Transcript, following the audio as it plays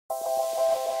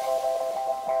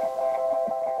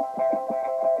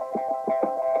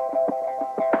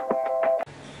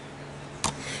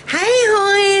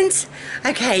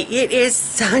Okay, it is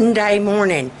Sunday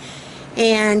morning,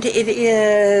 and it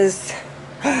is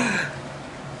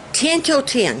 10 till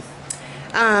 10.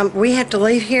 We have to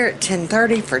leave here at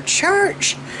 10:30 for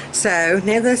church. So,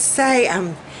 needless to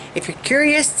say, if you're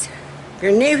curious, if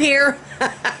you're new here,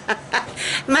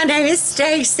 my name is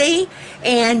Stacy,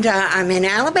 and I'm in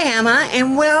Alabama,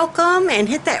 and welcome, and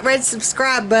hit that red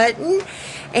subscribe button,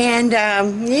 and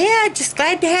yeah, just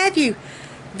glad to have you.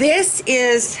 This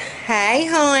is, hey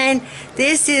hon,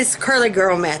 this is curly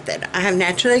girl method. I have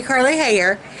naturally curly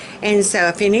hair, and so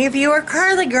if any of you are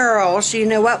curly girls, you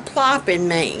know what plopping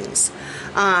means.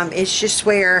 It's just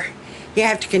where you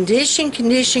have to condition,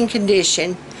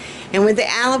 and with the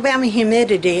Alabama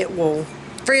humidity, it will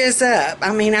frizz up.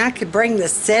 I mean, I could bring the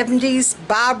 70s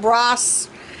Bob Ross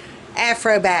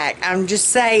afro back. I'm just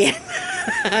saying.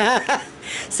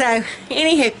 So,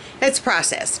 anywho, it's a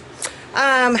process.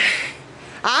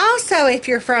 Also, if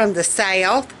you're from the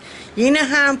South, you know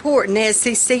how important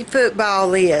SEC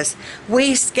football is.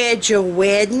 We schedule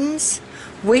weddings.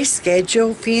 We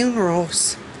schedule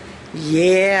funerals.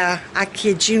 Yeah, I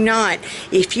kid you not.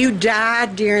 If you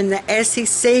died during the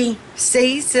SEC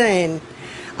season,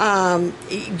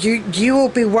 you will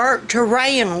be worked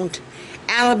around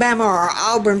Alabama or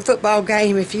Auburn football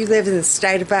game if you live in the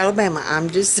state of Alabama. I'm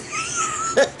just saying.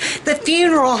 The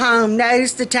funeral home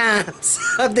knows the times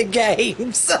of the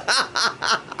games.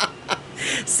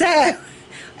 So,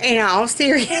 in all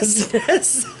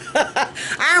seriousness,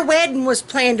 our wedding was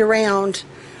planned around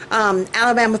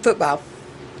Alabama football.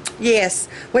 Yes,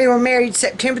 we were married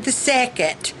September the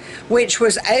 2nd, which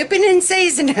was opening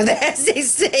season of the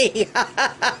SEC.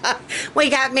 We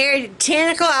got married at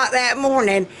 10 o'clock that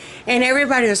morning, and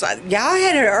everybody was like, y'all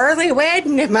had an early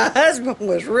wedding, and my husband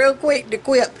was real quick to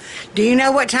quip, do you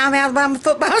know what time Alabama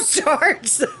football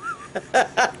starts?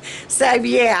 So,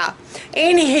 yeah.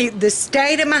 Anywho, the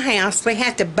state of my house, we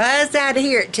have to buzz out of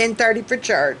here at 10:30 for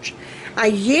church. I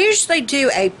usually do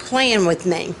a plan with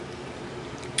me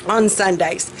on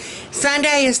Sundays.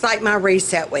 Sunday is like my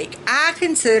reset week. I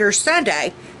consider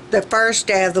Sunday the first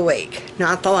day of the week,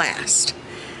 not the last.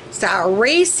 So I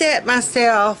reset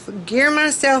myself, gear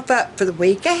myself up for the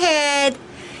week ahead.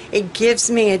 It gives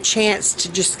me a chance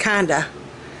to just kind of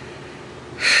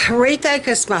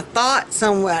refocus my thoughts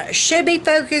on what I should be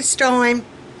focused on.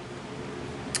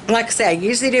 Like I said, I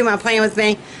usually do my plan with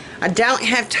me. I don't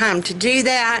have time to do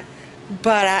that,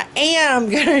 but I am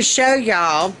going to show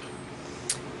y'all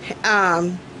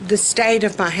the state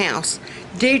of my house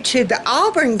due to the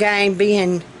Auburn game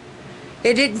being,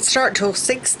 it didn't start till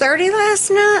 6:30 last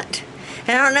night.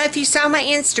 And I don't know if you saw my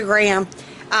Instagram.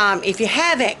 If you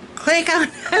haven't, click on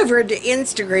over to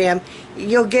Instagram.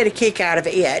 You'll get a kick out of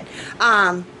it.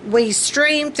 We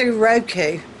stream through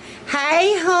Roku.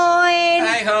 Hey hon.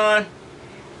 Hey hon.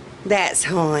 That's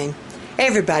hon.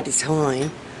 Everybody's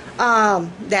hon.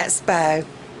 That's Bo.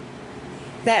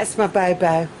 That's my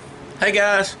Bobo. Hey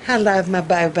guys. I love my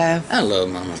Bobo. I love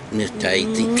Mama Miss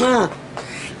Tasty.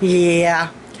 Yeah.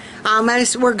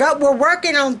 Almost, we're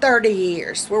working on 30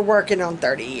 years. We're working on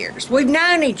 30 years. We've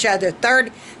known each other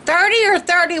 30 or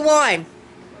 31.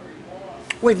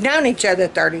 We've known each other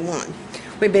 31.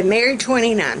 We've been married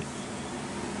 29.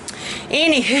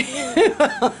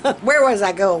 Anywho, where was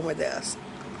I going with this?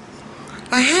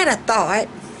 I had a thought.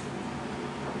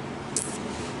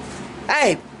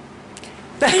 Hey,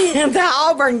 the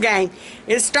Auburn game,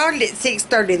 it started at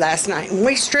 6:30 last night, and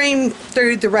we streamed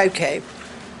through the Roku,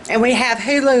 and we have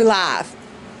Hulu Live,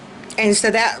 and so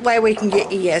that way we can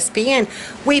get ESPN.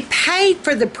 We paid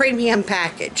for the premium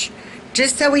package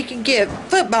just so we could get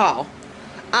football,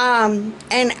 and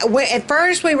at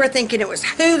first we were thinking it was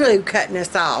Hulu cutting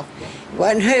us off. It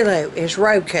wasn't Hulu, it's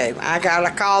Roku. I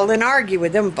gotta call and argue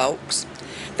with them folks.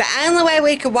 The only way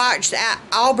we could watch the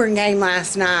Auburn game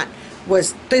last night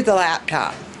was through the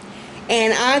laptop.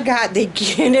 And I got the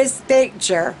Guinness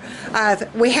picture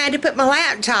of, we had to put my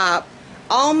laptop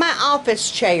on my office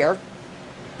chair.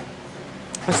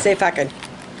 Let's see if I can.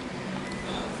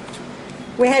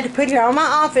 We had to put it on my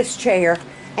office chair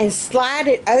and slide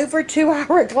it over to our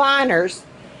recliners.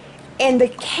 And the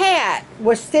cat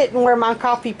was sitting where my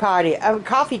coffee cup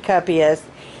is.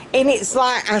 And it's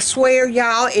like, I swear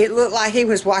y'all, it looked like he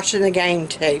was watching the game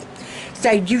too. So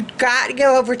you've got to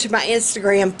go over to my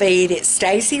Instagram feed. It's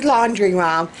Stacy Laundry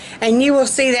Mom, and you will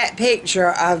see that picture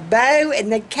of Bo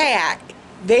and the cat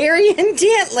very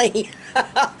intently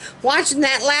watching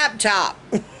that laptop.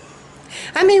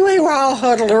 I mean, we were all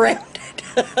huddled around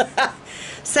it.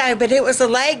 So, but it was a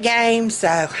late game, so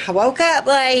I woke up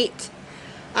late.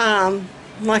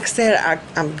 Like I said,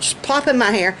 I'm just plopping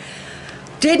my hair.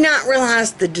 Did not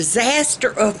realize the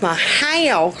disaster of my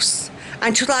house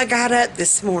until I got up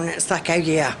this morning. It's like, oh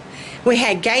yeah. We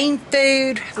had game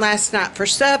food last night for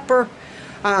supper.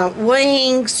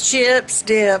 Wings, chips,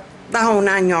 dip, the whole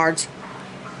 9 yards.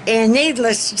 And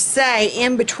needless to say,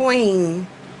 in between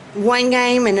one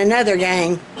game and another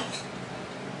game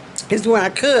is when I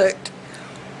cooked.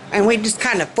 And we just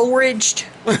kind of foraged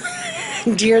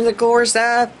during the course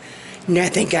of.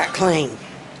 Nothing got clean.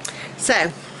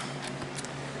 So,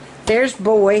 there's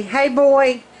Boy. Hey,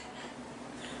 Boy.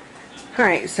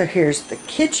 Alright, so here's the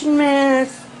kitchen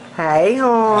mess. Hey,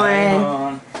 hon. Hey,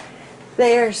 hon.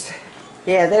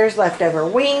 There's leftover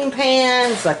wing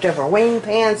pans,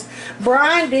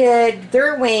 Brian did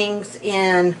their wings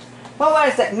in, what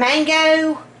was it,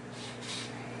 mango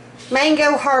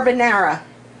carbonara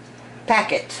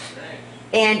packet.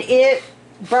 And it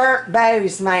burnt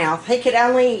Bo's mouth. He could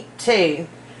only eat 2.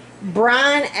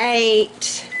 Brian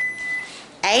ate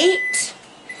 8?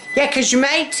 Yeah, because you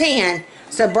made 10.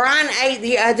 So Brian ate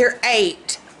the other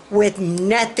 8 with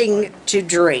nothing to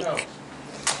drink.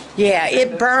 Yeah,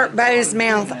 it burnt Bo's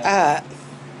mouth up.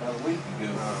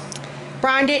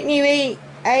 Brian, didn't you eat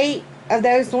 8 of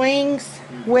those wings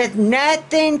with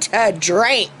nothing to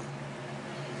drink?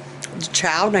 The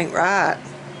child ain't right.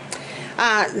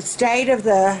 The state of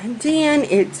the den,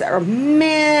 it's a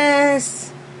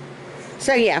mess.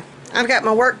 So yeah, I've got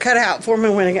my work cut out for me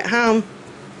when I get home.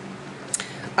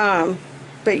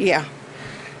 But yeah,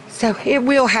 so it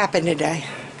will happen today.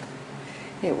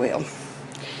 It will.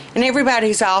 And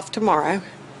everybody's off tomorrow.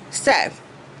 So,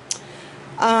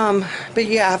 but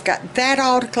yeah, I've got that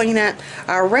all to clean up.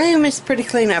 Our room is pretty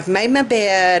clean. I've made my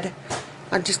bed.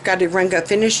 I just got to run go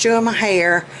finish doing my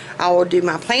hair. I will do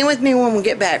my plan with me when we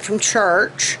get back from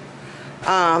church.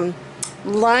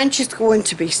 Lunch is going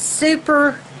to be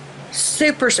super.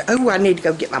 Oh, I need to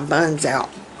go get my buns out.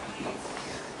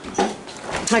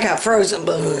 I got frozen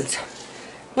buns.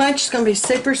 Lunch is going to be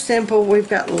super simple. We've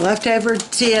got leftover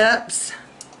dips.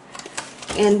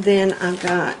 And then I've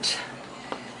got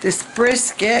this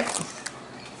brisket.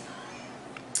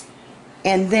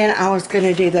 And then I was going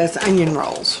to do those onion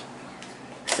rolls.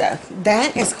 So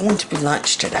that is going to be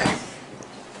lunch today.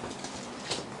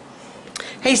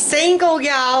 He's single,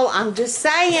 y'all. I'm just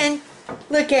saying.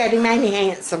 Look at him, ain't he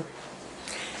handsome?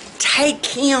 Take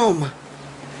him.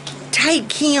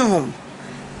 Take him.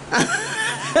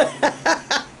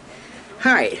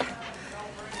 Alright.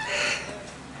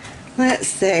 Let's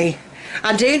see.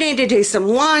 I do need to do some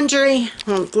laundry.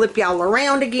 I'm going to flip y'all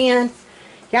around again.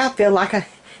 Y'all feel like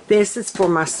this is for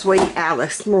my sweet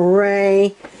Alice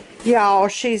Marie. Y'all,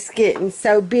 she's getting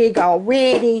so big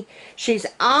already. She's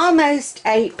almost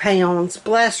 8 pounds.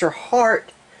 Bless her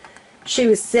heart. She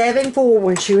was 7'4"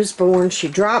 when she was born. She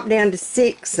dropped down to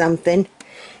 6 something.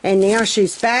 And now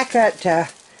she's back up to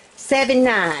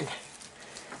 7'9".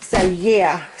 So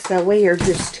yeah, so we are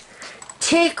just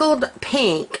tickled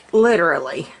pink.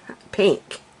 Literally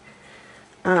pink.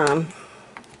 I'll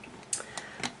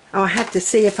have to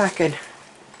see if I could.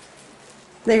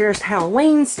 There's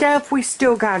Halloween stuff we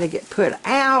still got to get put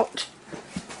out.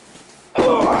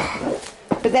 Ugh.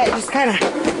 But that just kind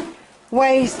of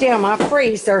weighs down my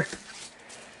freezer.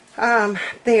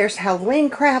 There's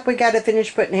Halloween crap we got to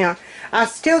finish putting out. I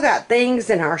still got things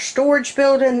in our storage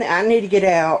building that I need to get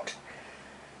out.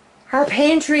 Our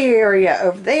pantry area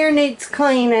over there needs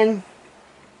cleaning.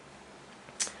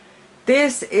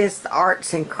 This is the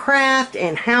arts and craft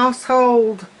and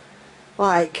household.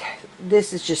 Like,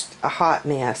 this is just a hot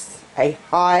mess. A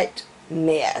hot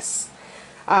mess.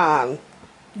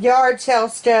 Yard sale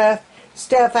stuff.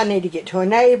 Stuff I need to get to a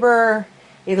neighbor.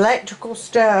 Electrical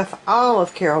stuff. All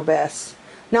of Carol Beth's.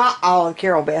 Not all of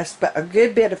Carol Beth's, but a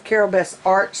good bit of Carol Beth's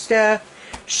art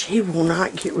stuff. She will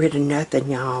not get rid of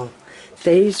nothing, y'all.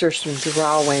 These are some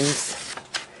drawings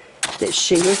that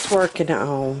she is working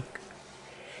on.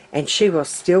 And she will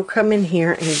still come in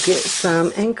here and get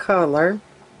some in color.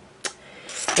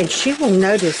 And she will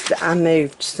notice that I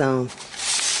moved some.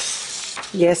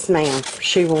 Yes, ma'am.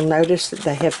 She will notice that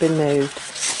they have been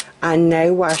moved. I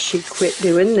know why she quit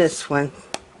doing this one.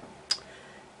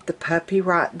 The puppy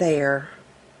right there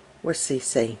was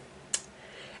Cece.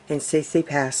 And Cece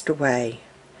passed away.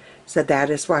 So that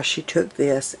is why she took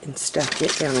this and stuck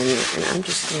it down in there. And I'm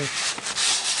just going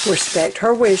to respect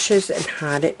her wishes and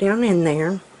hide it down in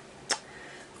there.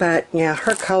 But yeah,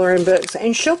 her coloring books.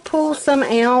 And she'll pull some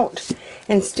out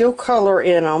and still color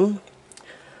in them.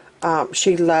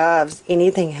 She loves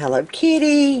anything Hello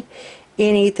Kitty,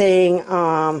 anything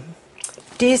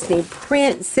Disney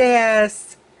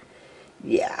Princess.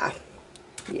 Yeah.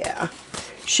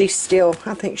 She's still,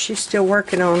 I think she's still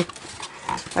working on,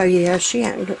 oh yeah, she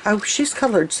hadn't, oh, she's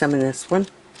colored some in this one.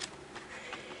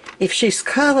 if she's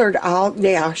colored all,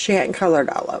 yeah, she hadn't colored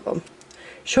all of them.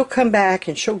 She'll come back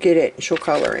and she'll get it and she'll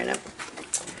color in it.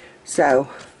 So,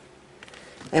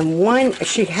 and one,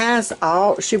 she has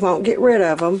all, she won't get rid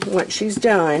of them once she's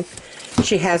done.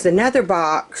 She has another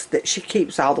box that she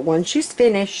keeps all the ones she's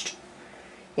finished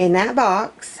in that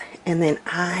box. And then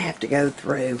I have to go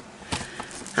through.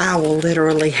 I will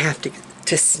literally have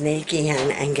to sneak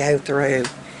in and go through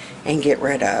and get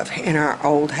rid of. In our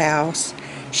old house,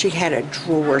 she had a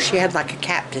drawer. She had like a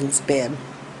captain's bed.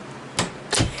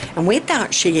 And we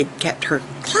thought she had kept her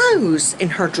clothes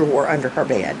in her drawer under her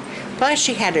bed. Plus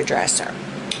she had a dresser.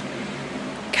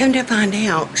 Come to find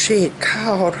out, she had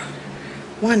called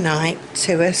one night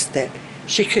to us that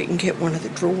she couldn't get one of the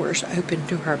drawers open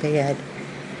to her bed.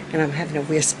 And I'm having to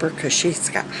whisper because she's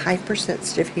got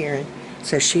hypersensitive hearing.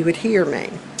 So she would hear me.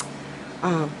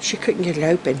 She couldn't get it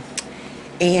open.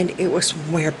 And it was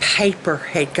where paper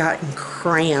had gotten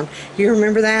crammed. You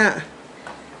remember that?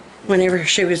 Whenever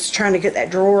she was trying to get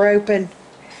that drawer open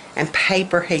and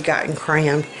paper had gotten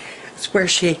crammed. It's where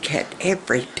she had kept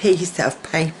every piece of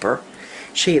paper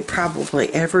she had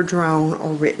probably ever drawn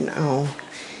or written on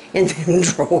in them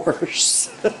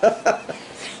drawers.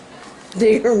 Do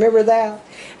you remember that?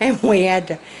 And we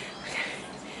had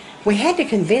to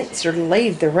convince her to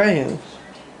leave the room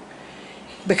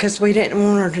because we didn't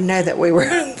want her to know that we were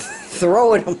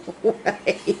throwing them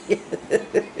away.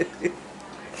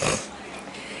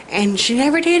 And she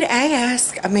never did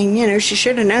ask. I mean, you know, she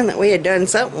should have known that we had done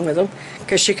something with them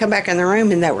because she come back in the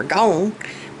room and they were gone.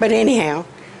 But anyhow,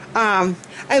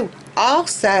 oh,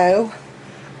 also,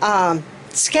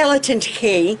 skeleton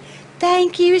key.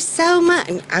 Thank you so much.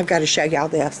 I've got to show y'all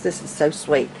this. This is so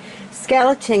sweet.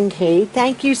 Skeleton key.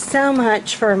 Thank you so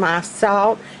much for my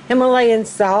salt, Himalayan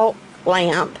salt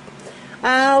lamp.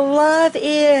 I love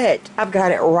it. I've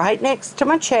got it right next to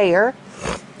my chair.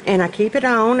 And I keep it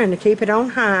on, and I keep it on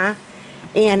high,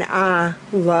 and I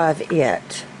love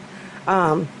it.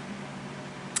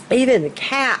 Even the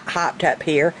cat hopped up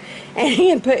here, and he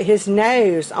had put his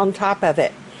nose on top of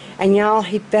it, and y'all,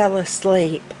 he fell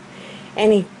asleep,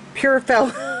 and he pure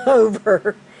fell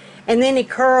over, and then he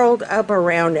curled up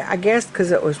around it. I guess because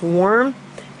it was warm,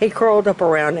 he curled up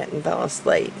around it and fell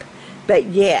asleep. But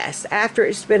yes, after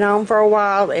it's been on for a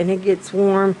while and it gets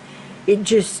warm, it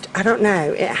just, I don't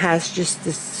know, it has just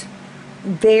this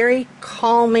very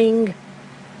calming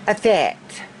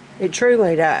effect. It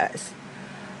truly does.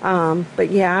 But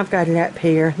yeah, I've got it up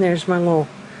here. There's my little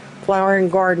flower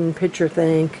and garden picture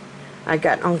thing I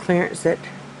got on clearance at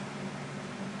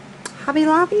Hobby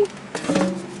Lobby?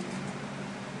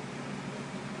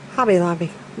 Hobby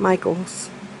Lobby.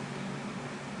 Michael's.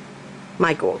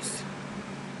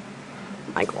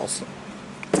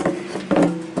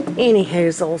 Any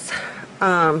hoozles.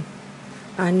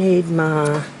 I need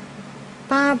my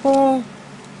Bible.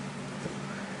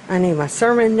 I need my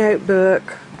sermon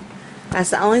notebook. That's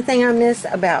the only thing I miss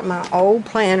about my old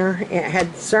planner. It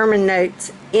had sermon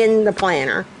notes in the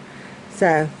planner.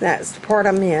 So that's the part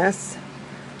I miss.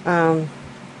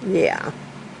 Yeah.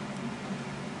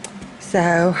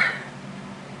 So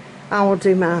I will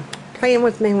do my playing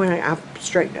with me when I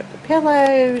straighten up the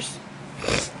pillows.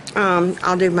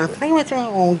 I'll do my playing with me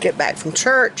when we'll get back from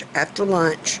church after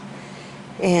lunch.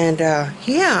 And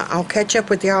yeah, I'll catch up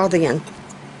with y'all then.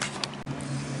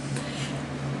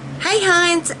 Hey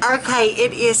Hines, okay,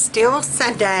 it is still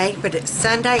Sunday, but it's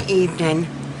Sunday evening.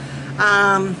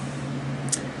 I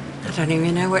don't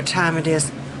even know what time it is.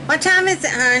 What time is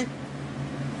it, hon?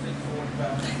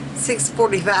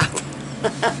 6:45.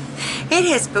 It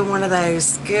has been one of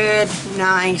those good,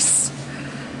 nice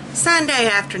Sunday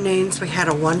afternoons. We had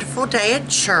a wonderful day at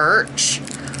church.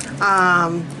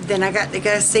 Then I got to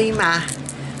go see my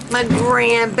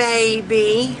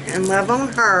grandbaby and love on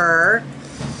her.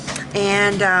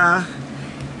 And now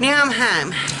I'm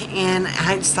home. And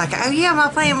I just like, oh yeah, my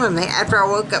playing with me after I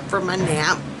woke up from my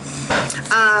nap.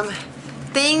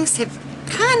 Things have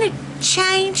kind of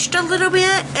changed a little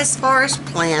bit as far as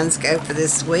plans go for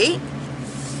this week.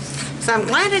 So I'm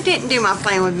glad I didn't do my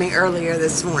playing with me earlier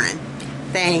this morning.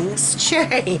 Things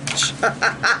change.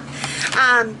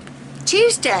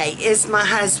 Tuesday is my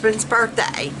husband's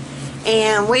birthday,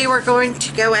 and we were going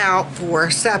to go out for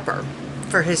supper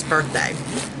for his birthday.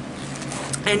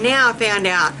 And now I found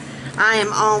out I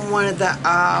am on one of the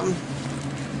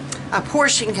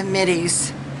apportion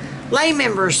committees, lay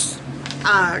members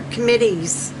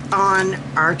committees on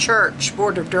our church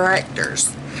board of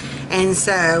directors. And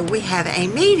so we have a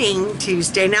meeting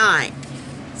Tuesday night.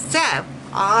 So,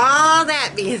 all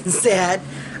that being said,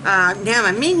 now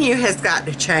my menu has got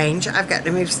to change. I've got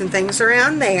to move some things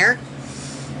around there.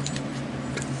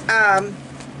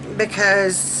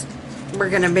 Because we're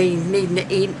going to be needing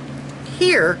to eat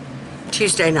here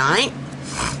Tuesday night.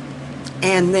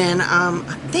 And then I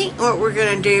think what we're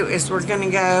going to do is we're going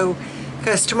to go,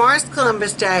 because tomorrow's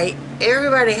Columbus Day,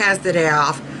 everybody has the day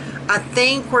off. I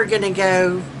think we're going to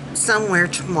go somewhere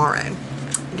tomorrow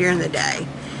during the day.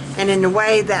 And in a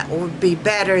way that would be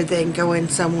better than going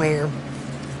somewhere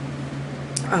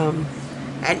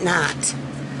at night.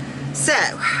 So,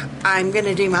 I'm going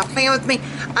to do my plan with me.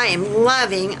 I am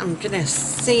loving, I'm going to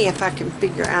see if I can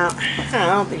figure out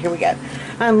how, here we go.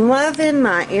 I'm loving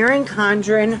my Erin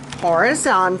Condren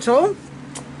horizontal.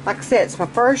 Like I said, it's my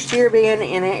first year being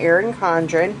in an Erin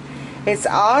Condren. It's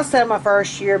also my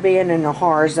first year being in a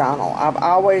horizontal. I've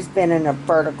always been in a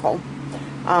vertical.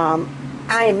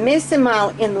 I am missing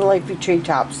my In the Leafy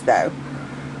Treetops though.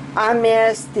 I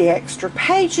missed the extra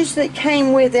pages that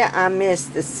came with it. I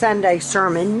missed the Sunday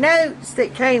sermon notes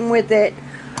that came with it.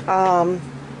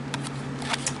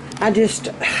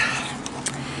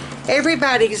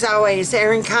 Everybody's always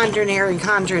Erin Condren, Erin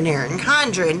Condren, Erin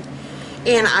Condren.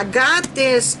 And I got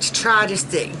this to try to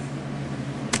see.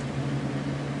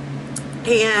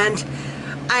 And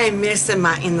I am missing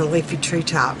my In the Leafy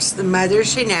Treetops. The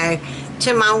mothers, you know.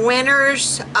 To my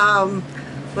winners,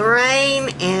 Lorraine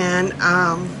and,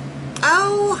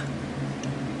 oh,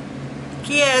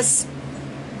 yes.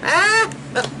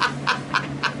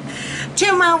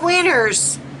 To my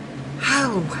winners.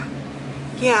 Oh,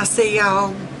 yeah, see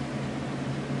y'all.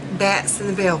 Bats in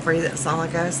the belfry, that's all I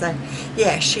gotta say.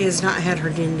 Yeah, she has not had her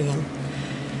din din.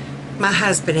 My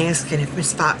husband asking if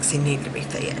Miss Foxy needed to be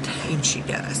fed, and she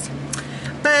does.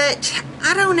 But,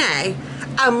 I don't know.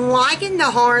 I'm liking the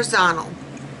horizontal.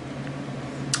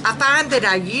 I find that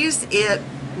I use it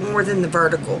more than the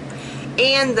vertical.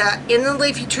 And the In the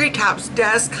Leafy Treetops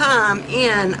does come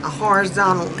in a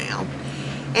horizontal now.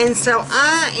 And so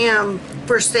I am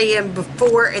foreseeing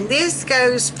before, and this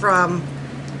goes from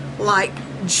like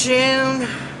June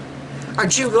or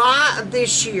July of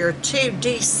this year to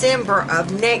December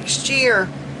of next year.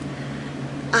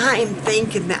 I am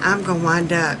thinking that I'm going to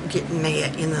wind up getting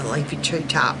met in the Leafy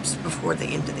Treetops before the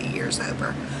end of the year's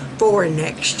over for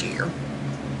next year.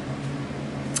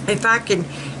 If I can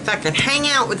hang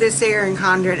out with this Erin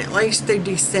Condren at least through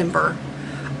December,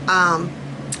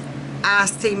 I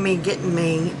see me getting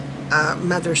me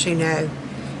mothers who know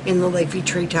in the Leafy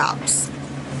Treetops.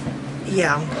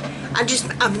 Yeah,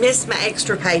 I miss my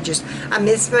extra pages. I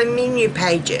miss my menu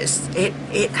pages. It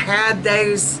had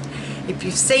those. If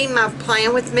you've seen my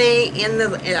plan with me in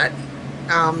the,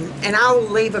 and I'll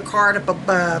leave a card up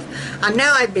above. I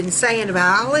know I've been saying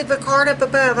about I'll leave a card up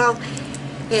above,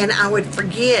 and I would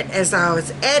forget as I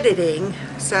was editing.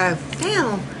 So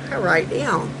now I write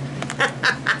down.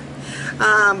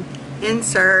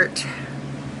 Insert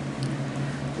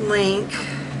link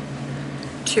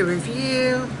to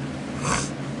review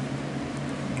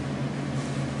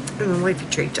in the Leafy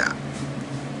Treetop.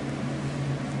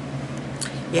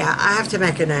 Yeah, I have to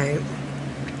make a note.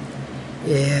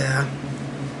 Yeah.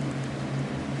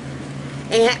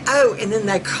 And, oh, and then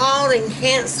they called and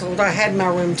canceled. I had my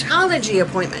rheumatology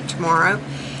appointment tomorrow.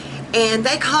 And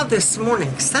they called this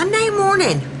morning, Sunday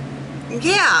morning.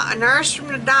 Yeah, a nurse from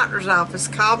the doctor's office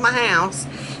called my house.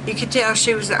 You could tell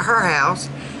she was at her house.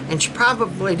 And she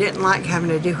probably didn't like having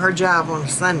to do her job on a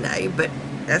Sunday. But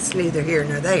that's neither here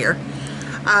nor there.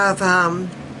 Of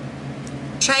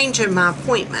changing my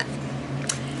appointment.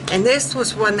 And this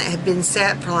was one that had been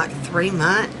set for like 3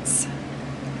 months.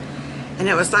 And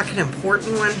it was like an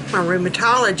important one. My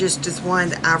rheumatologist is one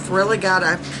that I've really got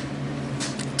to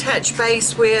touch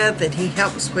base with. And he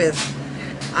helps with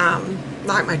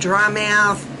like my dry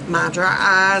mouth, my dry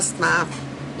eyes, my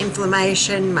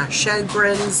inflammation, my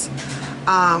Sjogren's.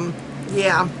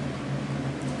 Yeah.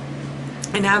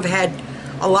 And I've had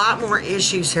a lot more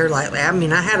issues here lately. I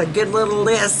mean, I had a good little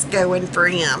list going for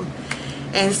him.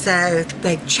 And so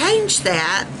they changed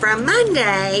that from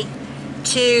Monday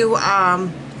to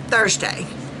Thursday.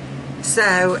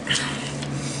 So,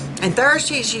 and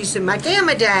Thursday's usually my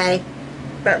gamma day,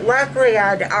 but luckily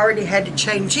I'd already had to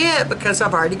change it because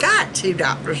I've already got 2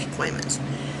 doctor's appointments.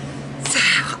 So,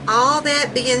 all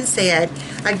that being said,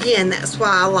 again, that's why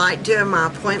I like doing my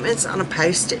appointments on a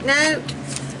post-it note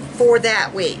for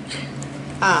that week.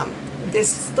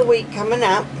 This is the week coming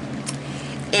up.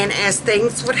 And as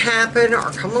things would happen or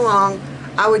come along,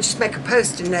 I would just make a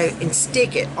post-it note and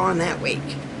stick it on that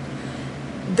week.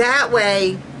 That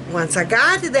way, once I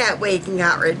got to that week and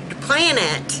got ready to plan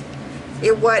it,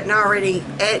 it wasn't already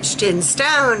etched in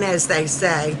stone, as they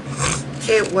say.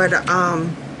 It would,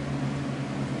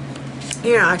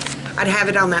 you know, I'd have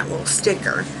it on that little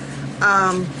sticker.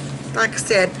 Like I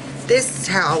said, this is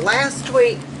how last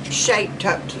week shaped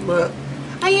up to look.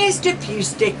 I used a few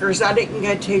stickers. I didn't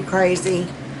go too crazy.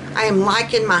 I am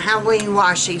liking my Halloween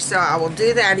washi, so I will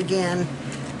do that again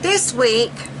this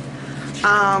week.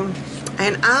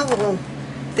 And I will,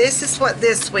 this is what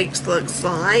this week's looks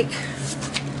like.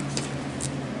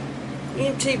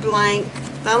 Empty blank.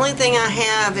 The only thing I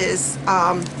have is,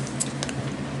 I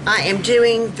am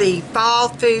doing the Fall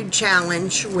Food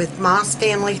Challenge with Moss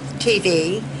Family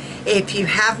TV. If you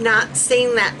have not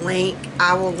seen that link,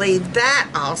 I will leave that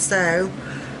also.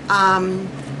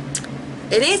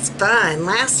 It is fun.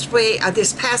 Last week,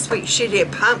 this past week, she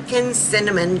did pumpkin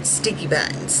cinnamon sticky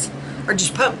buns, or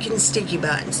just pumpkin sticky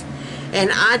buns,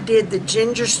 and I did the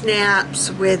ginger snaps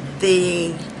with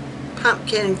the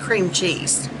pumpkin cream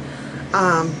cheese,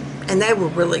 and they were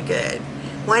really good.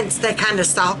 Once they kind of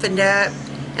softened up,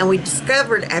 and we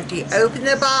discovered after you open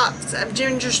the box of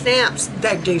ginger snaps,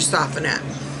 they do soften up.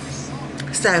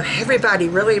 So everybody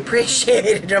really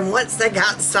appreciated them once they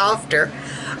got softer.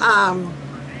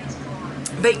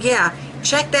 But yeah,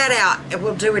 check that out.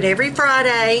 We'll do it every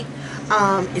Friday.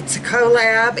 It's a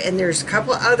collab, and there's a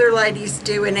couple of other ladies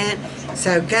doing it.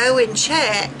 So go and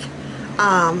check.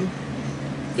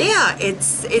 Yeah,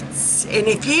 it's and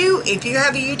if you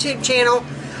have a YouTube channel,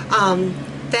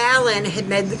 Fallon had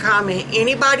made the comment,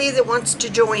 anybody that wants to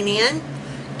join in,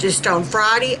 just on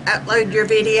Friday, upload your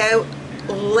video,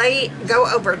 go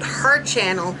over to her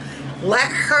channel, let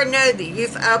her know that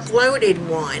you've uploaded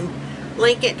one,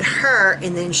 link it to her,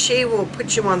 and then she will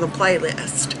put you on the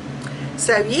playlist.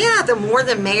 So yeah, the more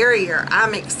the merrier.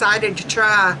 I'm excited to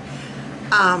try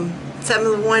some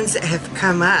of the ones that have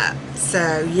come up.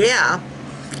 So yeah,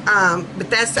 but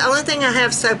that's the only thing I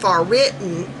have so far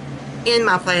written in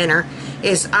my planner,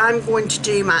 is I'm going to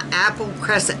do my apple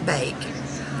crescent bake.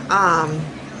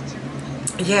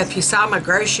 Yeah, if you saw my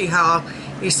grocery haul,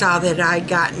 you saw that I'd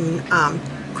gotten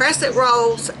crescent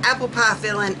rolls, apple pie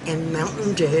filling, and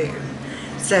Mountain Dew.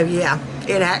 So yeah,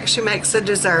 it actually makes a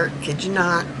dessert. Kid you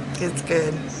not, it's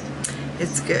good.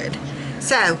 It's good.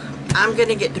 So I'm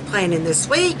gonna get to planning this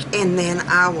week, and then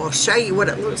I will show you what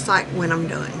it looks like when I'm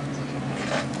done.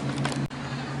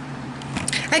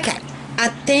 Okay, I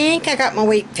think I got my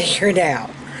week figured out.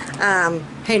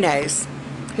 Who knows?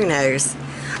 Who knows?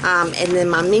 And then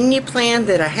my menu plan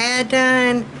that I had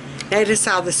done. Notice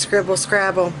all the scribble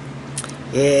scrabble.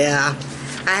 Yeah,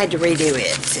 I had to redo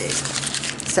it too.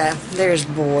 So there's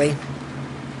boy.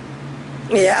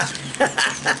 Yeah.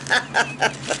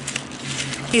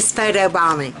 He's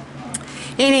photobombing.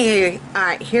 Anywho,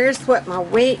 alright, here's what my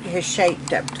week has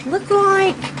shaped up to look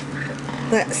like.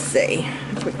 Let's see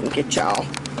if we can get y'all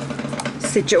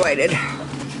situated.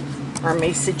 Or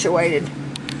me situated.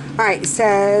 Alright,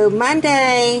 so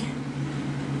Monday,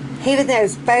 even though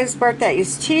Bo's birthday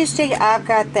is Tuesday, I've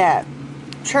got that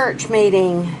church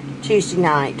meeting Tuesday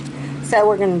night. So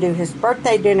we're going to do his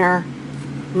birthday dinner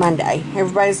Monday.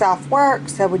 Everybody's off work,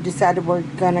 so we decided we're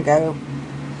going to go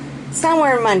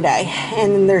somewhere Monday.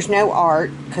 And then there's no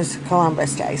art because of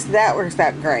Columbus Day. So that works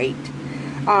out great.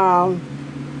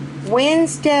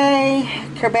 Wednesday,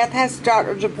 Beth has a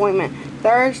doctor's appointment.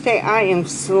 Thursday, I am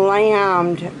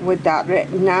slammed with doctor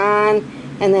at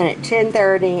 9, and then at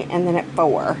 10:30, and then at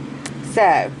 4.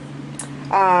 So,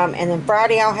 and then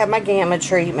Friday, I'll have my gamma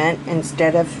treatment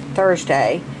instead of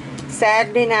Thursday.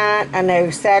 Saturday night, I know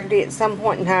Saturday at some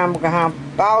point in time, we're going to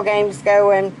have ball games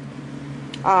going.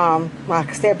 Like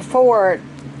I said before,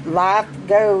 life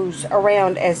goes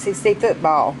around SEC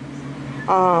football.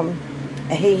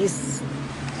 He's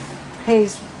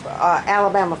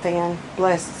Alabama fan,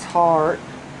 bless his heart.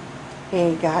 He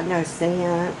ain't got no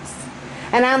sense.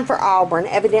 And I'm for Auburn.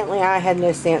 Evidently I had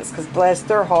no sense, because bless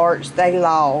their hearts, they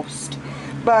lost.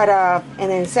 But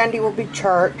and then Sunday will be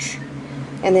church,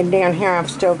 and then down here I've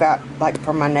still got, like,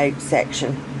 for my notes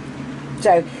section.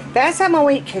 So that's how my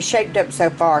week has shaped up so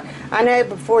far. I know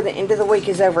before the end of the week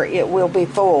is over, it will be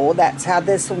full. That's how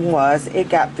this one was. It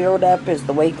got filled up as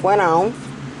the week went on.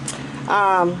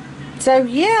 So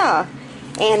yeah,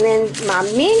 and then my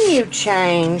menu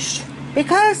changed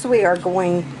because we are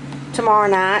going tomorrow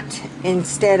night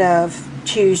instead of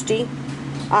Tuesday.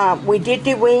 We did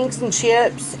do wings and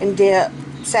chips and dip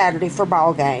Saturday for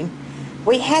ball game.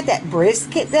 We had that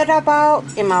brisket that I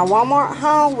bought in my Walmart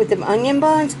haul with them onion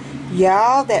buns.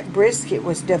 Y'all, that brisket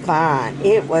was divine.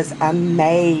 It was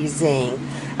amazing.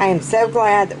 I am so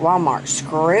glad that Walmart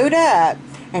screwed up,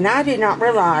 and I did not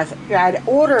realize I'd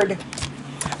ordered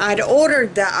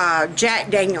the Jack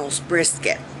Daniel's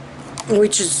brisket,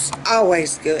 which is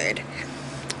always good.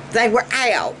 They were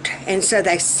out, and so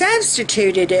they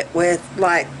substituted it with,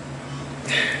 like,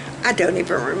 I don't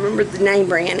even remember the name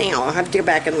brand now. I'll have to go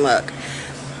back and look.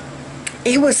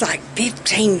 It was like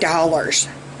 $15.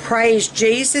 Praise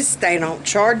Jesus, they don't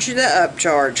charge you the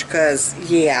upcharge, because,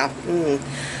 yeah.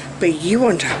 But you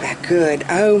want to talk about good.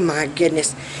 Oh, my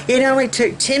goodness. It only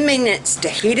took 10 minutes to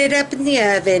heat it up in the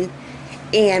oven,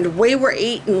 and we were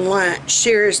eating lunch.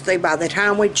 Seriously, by the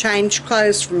time we changed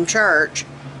clothes from church,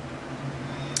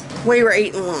 we were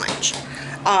eating lunch.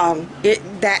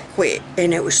 That quick,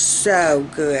 and it was so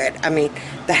good. I mean,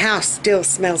 the house still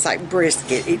smells like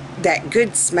brisket. That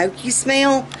good smoky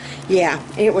smell, yeah,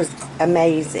 it was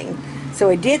amazing. So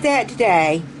we did that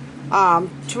today.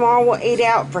 Tomorrow we'll eat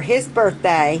out for his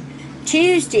birthday.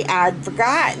 Tuesday, I'd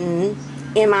forgotten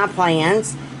in my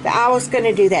plans that I was going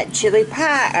to do that chili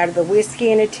pie out of the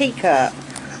whiskey in a teacup.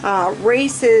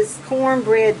 Reese's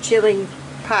cornbread chili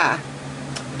pie.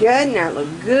 Doesn't that look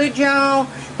good, y'all?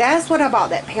 That's what I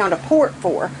bought that pound of pork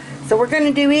for. So we're going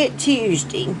to do it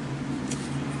Tuesday.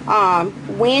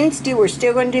 Wednesday, we're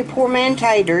still going to do poor man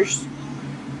taters.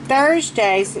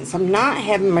 Thursday, since I'm not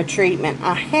having my treatment,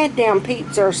 I had down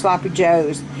pizza or sloppy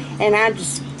joes, and I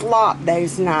just flopped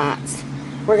those nights.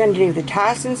 We're going to do the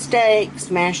Tyson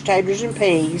steaks, mashed taters and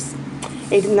peas,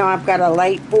 even though I've got a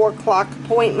late 4 o'clock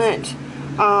appointment.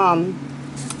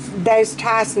 Those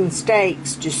Tyson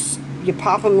steaks, just you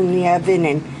pop them in the oven,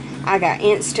 and I got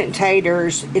instant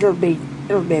taters. It'll be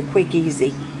a quick,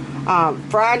 easy.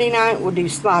 Friday night we'll do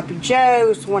sloppy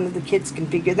joes. One of the kids can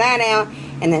figure that out.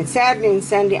 And then Saturday and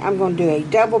Sunday I'm going to do a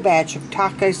double batch of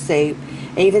taco soup,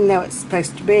 even though it's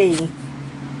supposed to be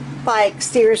like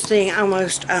seriously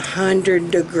almost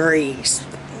 100 degrees.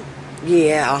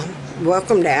 Yeah,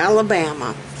 welcome to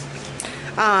Alabama.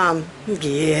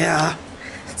 Yeah.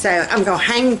 So I'm going to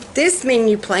hang this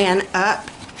menu plan up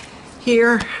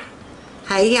here.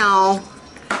 Hey y'all,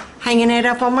 hanging it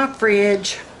up on my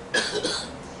fridge.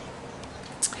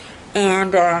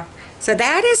 And so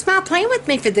that is my plan with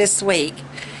me for this week.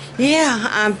 Yeah,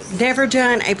 I've never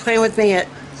done a plan with me at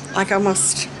like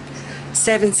almost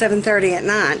 7:30 at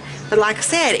night. But like I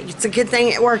said, it's a good thing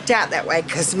it worked out that way,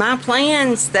 because my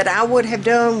plans that I would have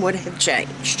done would have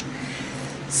changed.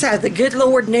 So the good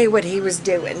Lord knew what he was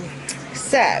doing.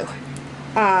 So,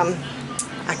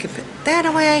 I can put that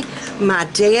away. My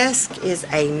desk is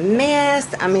a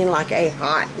mess. I mean, like a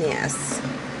hot mess.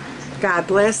 God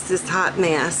bless this hot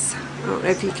mess. I don't know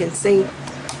if you can see.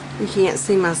 You can't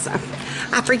see myself.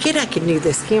 I forget I can do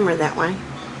this camera that way.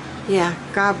 Yeah,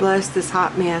 God bless this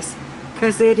hot mess.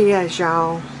 Because it is,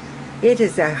 y'all. It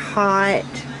is a hot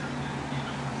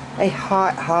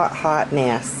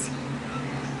mess.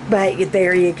 But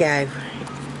there you go.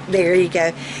 There you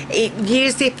go.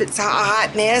 Usually if it's a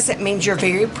hot mess, it means you're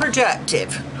very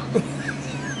productive.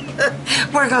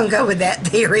 We're going to go with that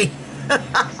theory.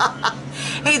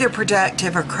 Either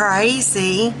productive or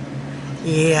crazy.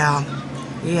 Yeah.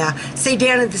 Yeah. See,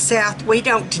 down in the South, we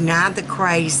don't deny the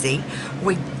crazy.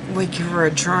 We give her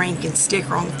a drink and stick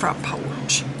her on the front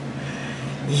porch.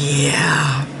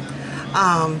 Yeah.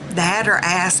 That or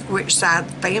ask which side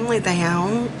of the family they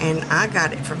own, and I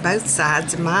got it from both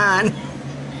sides of mine.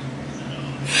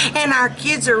 And our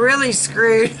kids are really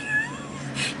screwed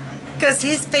because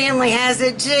his family has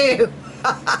it too.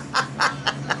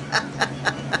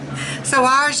 So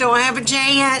ours don't have a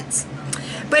chance.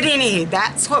 But anyway,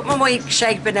 that's what my week's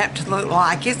shaping up to look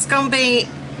like. It's going to be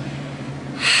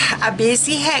a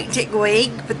busy, hectic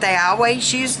week, but they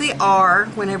always usually are.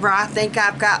 Whenever I think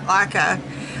I've got like a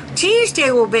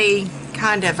Tuesday will be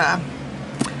kind of a,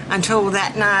 until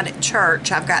that night at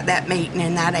church, I've got that meeting,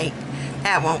 and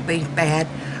that won't be bad.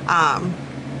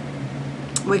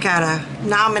 We gotta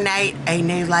nominate a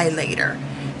new lay leader,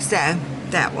 so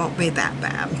that won't be that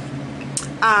bad.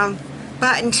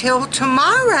 But until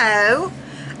tomorrow,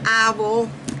 I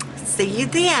will see you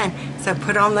then. So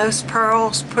put on those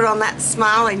pearls, put on that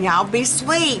smile, and y'all be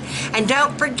sweet. And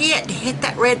don't forget to hit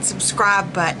that red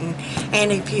subscribe button.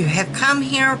 And if you have come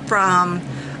here from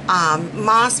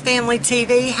Moss Family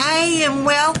TV, hey, and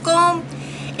welcome.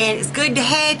 And it's good to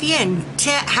have you. And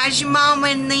how's your mama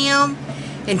and them?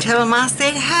 And tell them I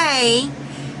said hey.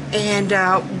 And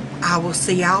I will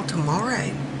see y'all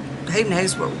tomorrow. Who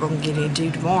knows what we're going to get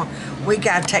into tomorrow. We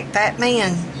got to take Fat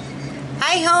Man.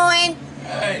 Hey, hon.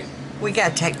 Hey. We got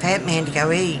to take Fat Man to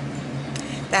go eat.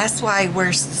 That's why he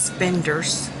wears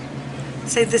suspenders.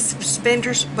 See the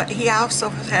suspenders? But he also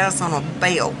has on a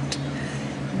belt.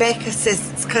 Becca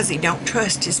says it's because he don't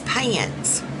trust his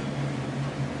pants.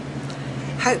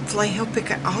 Hopefully he'll pick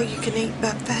an all-you-can-eat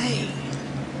buffet.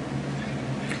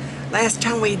 Last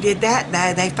time we did that,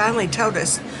 though, they finally told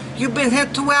us, you've been here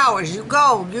 2 hours. You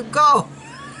go. You go.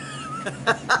 Isn't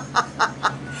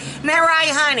that right,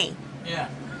 honey? Yeah.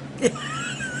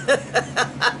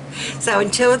 So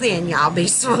until then, y'all be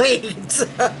sweet.